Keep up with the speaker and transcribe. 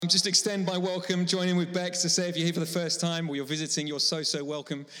Just extend my welcome, join in with Bex to say if you're here for the first time or you're visiting, you're so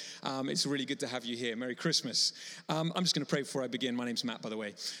welcome. It's really good to have you here. Merry Christmas. I'm just going to pray before I begin. My name's Matt, by the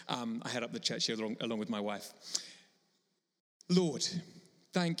way. I head up the church here along with my wife. Lord,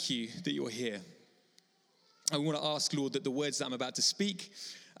 thank you that you're here. I want to ask, Lord, that the words that I'm about to speak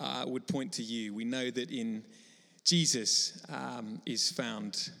would point to you. We know that in Jesus is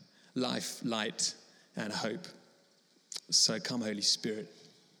found life, light, and hope. So come, Holy Spirit,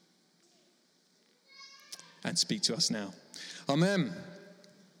 and speak to us now. Amen.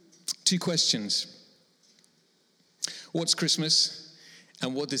 2 questions. What's Christmas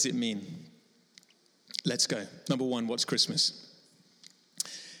and what does it mean? Let's go. Number 1, what's Christmas?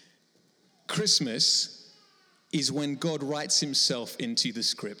 Christmas is when God writes himself into the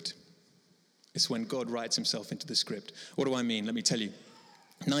script. It's when God writes himself into the script. What do I mean? Let me tell you.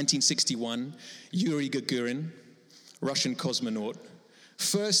 1961, Yuri Gagarin, Russian cosmonaut,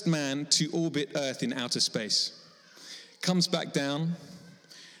 first man to orbit Earth in outer space, comes back down.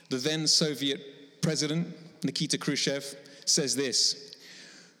 The then Soviet president, Nikita Khrushchev, says this: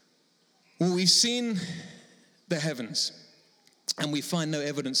 well, we've seen the heavens and we find no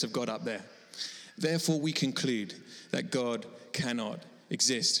evidence of God up there. Therefore, we conclude that God cannot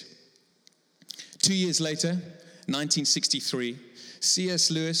exist. 2 years later, 1963,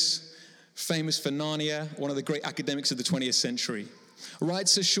 C.S. Lewis, famous for Narnia, one of the great academics of the 20th century,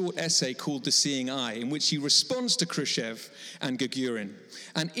 writes a short essay called The Seeing Eye, in which he responds to Khrushchev and Gagarin.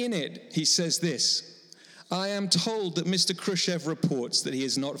 And in it, he says this: I am told that Mr. Khrushchev reports that he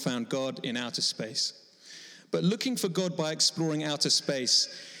has not found God in outer space. But looking for God by exploring outer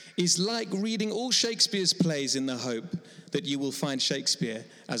space is like reading all Shakespeare's plays in the hope that you will find Shakespeare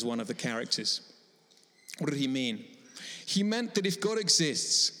as one of the characters. What did he mean? He meant that if God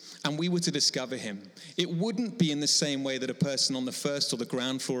exists, and we were to discover him, it wouldn't be in the same way that a person on the first or the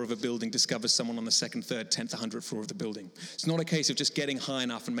ground floor of a building discovers someone on the second, third, 10th, 100th floor of the building. It's not a case of just getting high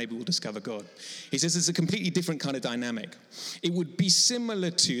enough and maybe we'll discover God. He says it's a completely different kind of dynamic. It would be similar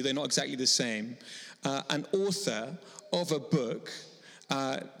to, they're not exactly the same, an author of a book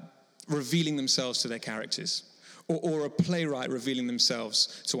revealing themselves to their characters. Or a playwright revealing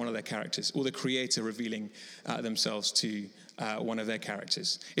themselves to one of their characters, or the creator revealing themselves to one of their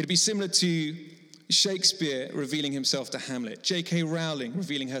characters. It'd be similar to Shakespeare revealing himself to Hamlet, J.K. Rowling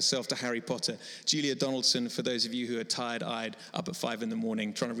revealing herself to Harry Potter, Julia Donaldson, for those of you who are tired-eyed up at 5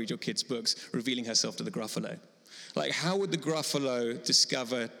 a.m. trying to read your kids' books, revealing herself to the Gruffalo. Like, how would the Gruffalo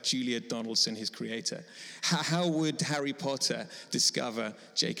discover Julia Donaldson, his creator? How would Harry Potter discover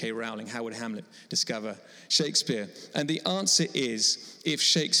J.K. Rowling? How would Hamlet discover Shakespeare? And the answer is, if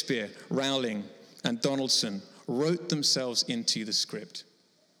Shakespeare, Rowling, and Donaldson wrote themselves into the script,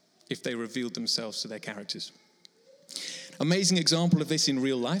 if they revealed themselves to their characters. Amazing example of this in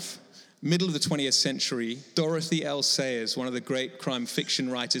real life. Middle of the 20th century, Dorothy L. Sayers, one of the great crime fiction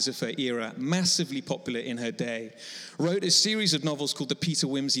writers of her era, massively popular in her day, wrote a series of novels called the Peter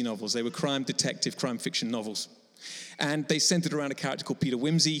Wimsey novels. They were crime detective, crime fiction novels. And they centered around a character called Peter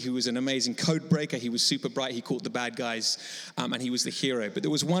Wimsey, who was an amazing code breaker. He was super bright. He caught the bad guys, and he was the hero. But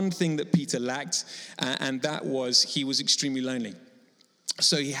there was one thing that Peter lacked, and that was he was extremely lonely.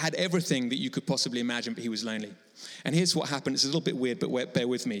 So he had everything that you could possibly imagine, but he was lonely. And here's what happened. It's a little bit weird, but bear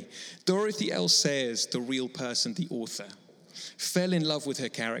with me. Dorothy L. Sayers, the real person, the author, fell in love with her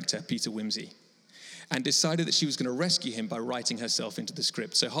character, Peter Wimsey, and decided that she was going to rescue him by writing herself into the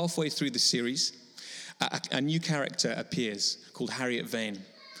script. So halfway through the series, a new character appears called Harriet Vane.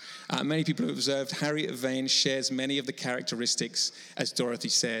 Many people have observed Harriet Vane shares many of the characteristics as Dorothy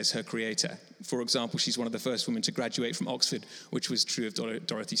Sayers, her creator. For example, she's one of the first women to graduate from Oxford, which was true of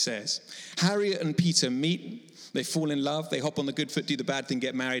Dorothy Sayers. Harriet and Peter meet. They fall in love, they hop on the good foot, do the bad thing,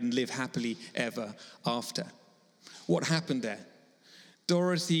 get married, and live happily ever after. What happened there?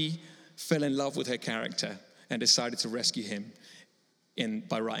 Dorothy fell in love with her character and decided to rescue him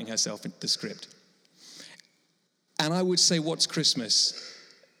by writing herself into the script. And I would say, what's Christmas?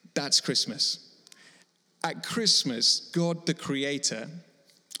 That's Christmas. At Christmas, God the Creator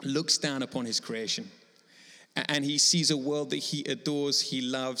looks down upon his creation, and he sees a world that he adores, he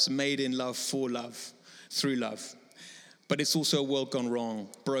loves, made in love, for love, through love. But it's also a world gone wrong,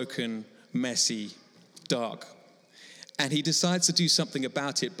 broken, messy, dark. And he decides to do something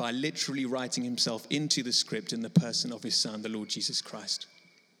about it by literally writing himself into the script in the person of his Son, the Lord Jesus Christ.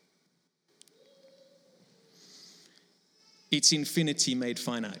 It's infinity made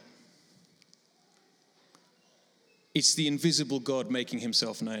finite. It's the invisible God making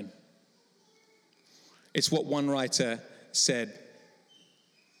himself known. It's what one writer said: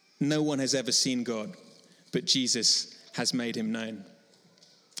 no one has ever seen God, but Jesus has made him known.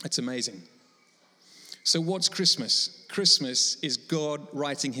 It's amazing. So what's Christmas? Christmas is God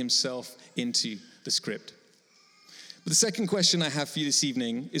writing himself into the script. But the second question I have for you this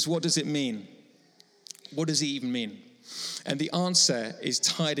evening is, what does it mean? What does it even mean? And the answer is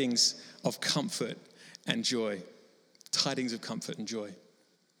tidings of comfort and joy. Tidings of comfort and joy.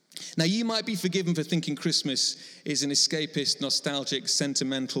 Now, you might be forgiven for thinking Christmas is an escapist, nostalgic,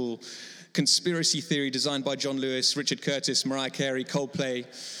 sentimental conspiracy theory designed by John Lewis, Richard Curtis, Mariah Carey, Coldplay,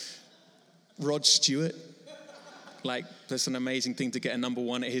 Rod Stewart. Like, that's an amazing thing to get a number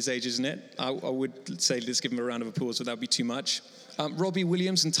one at his age, isn't it? I would say let's give him a round of applause, but that would be too much. Robbie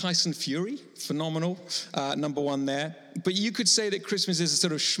Williams and Tyson Fury, phenomenal, number one there. But you could say that Christmas is a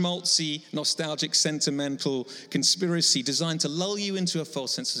sort of schmaltzy, nostalgic, sentimental conspiracy designed to lull you into a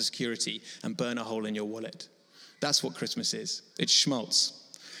false sense of security and burn a hole in your wallet. That's what Christmas is. It's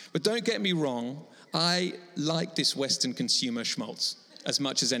schmaltz. But don't get me wrong, I like this Western consumer schmaltz as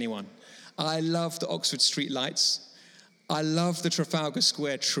much as anyone. I love the Oxford Street lights. I love the Trafalgar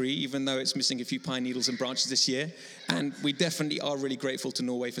Square tree, even though it's missing a few pine needles and branches this year. And we definitely are really grateful to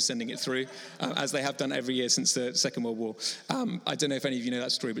Norway for sending it through, as they have done every year since the Second World War. I don't know if any of you know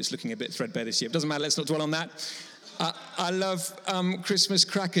that story, but it's looking a bit threadbare this year. It doesn't matter, let's not dwell on that. I love Christmas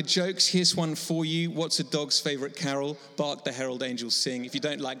cracker jokes. Here's one for you. What's a dog's favorite carol? Bark the herald angels sing. If you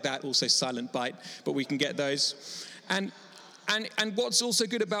don't like that, also Silent Bite, but we can get those. And what's also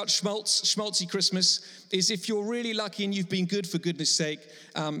good about schmaltzy Christmas is if you're really lucky and you've been good for goodness sake,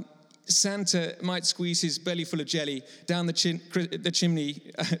 Santa might squeeze his belly full of jelly down the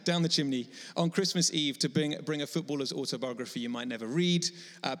chimney on Christmas Eve to bring a footballer's autobiography you might never read,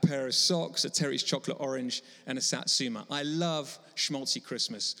 a pair of socks, a Terry's chocolate orange, and a Satsuma. I love schmaltzy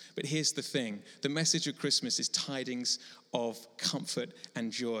Christmas, but here's the thing. The message of Christmas is tidings of comfort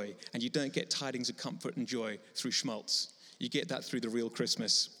and joy, and you don't get tidings of comfort and joy through schmaltz. You get that through the real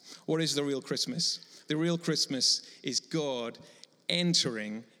Christmas. What is the real Christmas? The real Christmas is God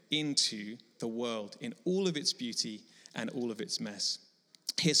entering into the world in all of its beauty and all of its mess.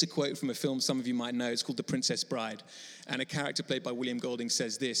 Here's a quote from a film some of you might know. It's called The Princess Bride. And a character played by William Golding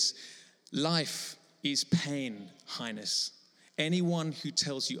says this: "Life is pain, Highness. Anyone who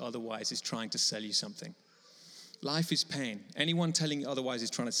tells you otherwise is trying to sell you something." Life is pain. Anyone telling you otherwise is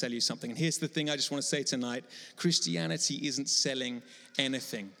trying to sell you something. And here's the thing I just want to say tonight. Christianity isn't selling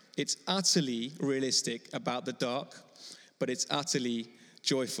anything. It's utterly realistic about the dark, but it's utterly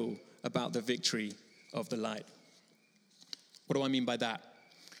joyful about the victory of the light. What do I mean by that?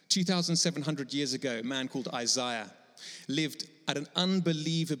 2,700 years ago, a man called Isaiah lived at an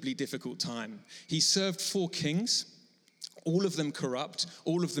unbelievably difficult time. He served 4 kings, all of them corrupt,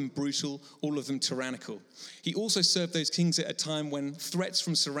 all of them brutal, all of them tyrannical. He also served those kings at a time when threats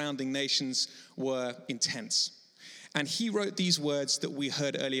from surrounding nations were intense. And he wrote these words that we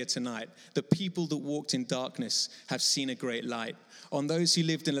heard earlier tonight: "The people that walked in darkness have seen a great light. On those who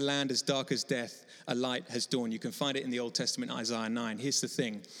lived in a land as dark as death, a light has dawned." You can find it in the Old Testament, Isaiah 9. Here's the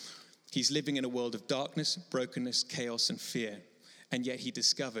thing. He's living in a world of darkness, brokenness, chaos, and fear. And yet he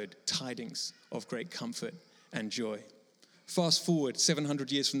discovered tidings of great comfort and joy. Fast forward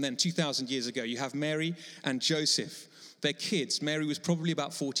 700 years from then, 2,000 years ago, you have Mary and Joseph. Their kids, Mary was probably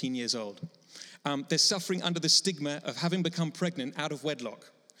about 14 years old. They're suffering under the stigma of having become pregnant out of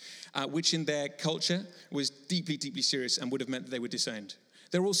wedlock, which in their culture was deeply, deeply serious and would have meant that they were disowned.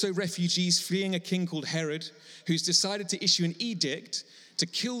 They're also refugees fleeing a king called Herod, who's decided to issue an edict to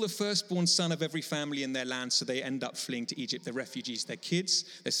kill the firstborn son of every family in their land, so they end up fleeing to Egypt. They're refugees. They're kids,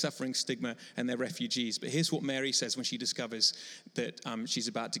 they're suffering stigma, and they're refugees. But here's what Mary says when she discovers that she's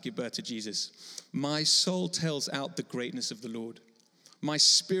about to give birth to Jesus. "My soul tells out the greatness of the Lord. My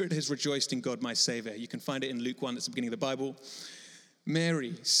spirit has rejoiced in God, my Savior." You can find it in Luke 1, that's the beginning of the Bible.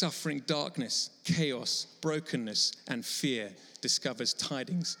 Mary, suffering darkness, chaos, brokenness, and fear, discovers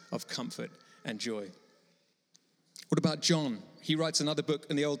tidings of comfort and joy. What about John? He writes another book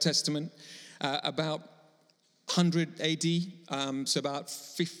in the Old Testament about 100 AD, so about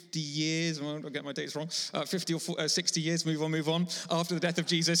 50 years, I won't get my dates wrong, 50 or 60 years, move on, after the death of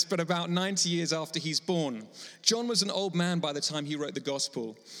Jesus, but about 90 years after he's born. John was an old man by the time he wrote the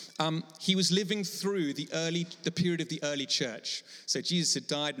gospel. He was living through the period of the early church. So Jesus had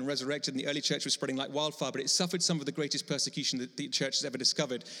died and resurrected, and the early church was spreading like wildfire, but it suffered some of the greatest persecution that the church has ever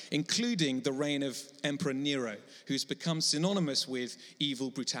discovered, including the reign of Emperor Nero, who's become synonymous with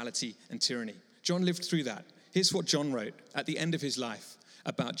evil, brutality, and tyranny. John lived through that. Here's what John wrote at the end of his life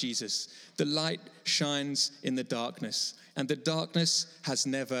about Jesus. "The light shines in the darkness, and the darkness has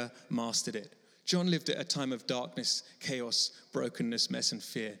never mastered it." John lived at a time of darkness, chaos, brokenness, mess, and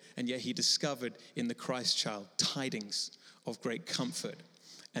fear, and yet he discovered in the Christ child tidings of great comfort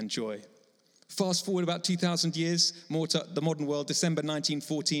and joy. Fast forward about 2,000 years, more to the modern world, December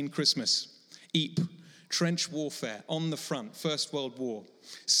 1914, Christmas. Ypres, trench warfare on the front, First World War.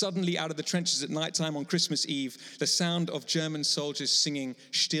 Suddenly out of the trenches at nighttime on Christmas Eve, the sound of German soldiers singing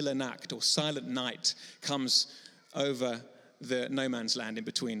Stille Nacht, or Silent Night, comes over the no man's land in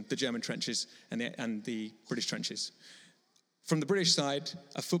between the German trenches and the British trenches. From the British side,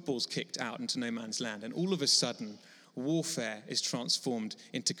 a football's kicked out into no man's land, and all of a sudden, warfare is transformed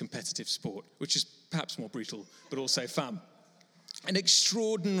into competitive sport, which is perhaps more brutal, but also fun. An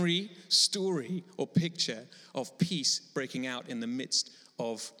extraordinary story or picture of peace breaking out in the midst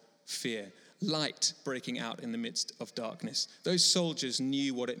of fear, light breaking out in the midst of darkness. Those soldiers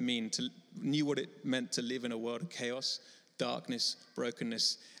knew what it meant to live in a world of chaos, darkness,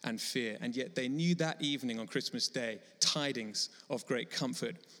 brokenness, and fear. And yet they knew that evening on Christmas Day, tidings of great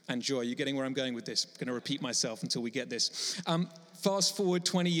comfort and joy. You're getting where I'm going with this. I'm going to repeat myself until we get this. Fast forward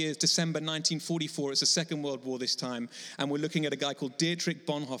 20 years, December 1944, it's the Second World War this time, and we're looking at a guy called Dietrich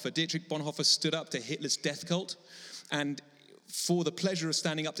Bonhoeffer. Dietrich Bonhoeffer stood up to Hitler's death cult, and for the pleasure of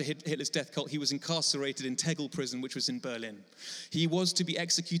standing up to Hitler's death cult, he was incarcerated in Tegel prison, which was in Berlin. He was to be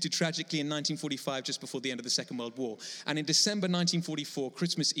executed tragically in 1945, just before the end of the Second World War. And in December 1944,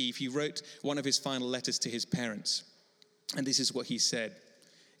 Christmas Eve, he wrote one of his final letters to his parents. And this is what he said.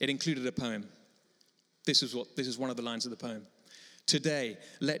 It included a poem. This is one of the lines of the poem. Today,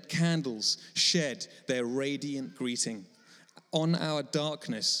 let candles shed their radiant greeting. On our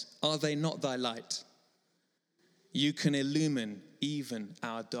darkness, are they not thy light? You can illumine even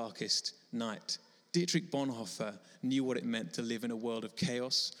our darkest night. Dietrich Bonhoeffer knew what it meant to live in a world of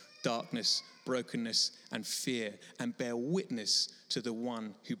chaos, darkness, brokenness, and fear, and bear witness to the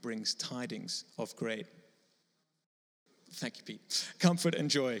one who brings tidings of great. Thank you, Pete. Comfort and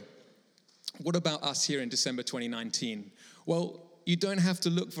joy. What about us here in December 2019? Well, you don't have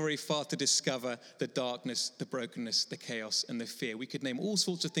to look very far to discover the darkness, the brokenness, the chaos, and the fear. We could name all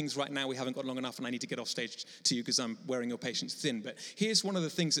sorts of things right now. We haven't got long enough, and I need to get off stage to you because I'm wearing your patience thin. But here's one of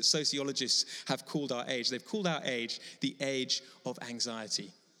the things that sociologists have called our age. They've called our age the age of anxiety.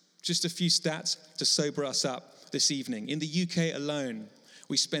 Just a few stats to sober us up this evening. In the UK alone,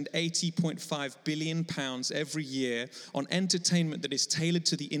 we spend £80.5 billion every year on entertainment that is tailored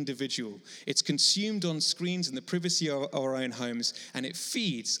to the individual. It's consumed on screens in the privacy of our own homes, and it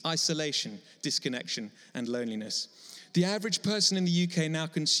feeds isolation, disconnection, and loneliness. The average person in the UK now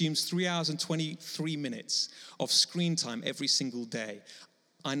consumes 3 hours and 23 minutes of screen time every single day.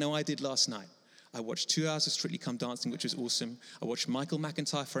 I know I did last night. I watched 2 hours of Strictly Come Dancing, which was awesome. I watched Michael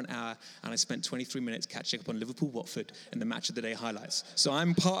McIntyre for an hour, and I spent 23 minutes catching up on Liverpool-Watford and the Match of the Day highlights. So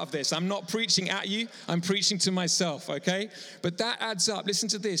I'm part of this. I'm not preaching at you. I'm preaching to myself, okay? But that adds up, listen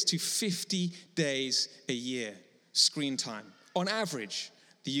to this, to 50 days a year screen time. On average,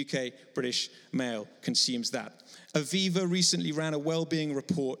 the UK British male consumes that. Aviva recently ran a well-being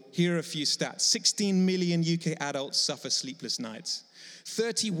report. Here are a few stats. 16 million UK adults suffer sleepless nights.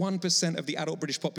 31% of the adult British population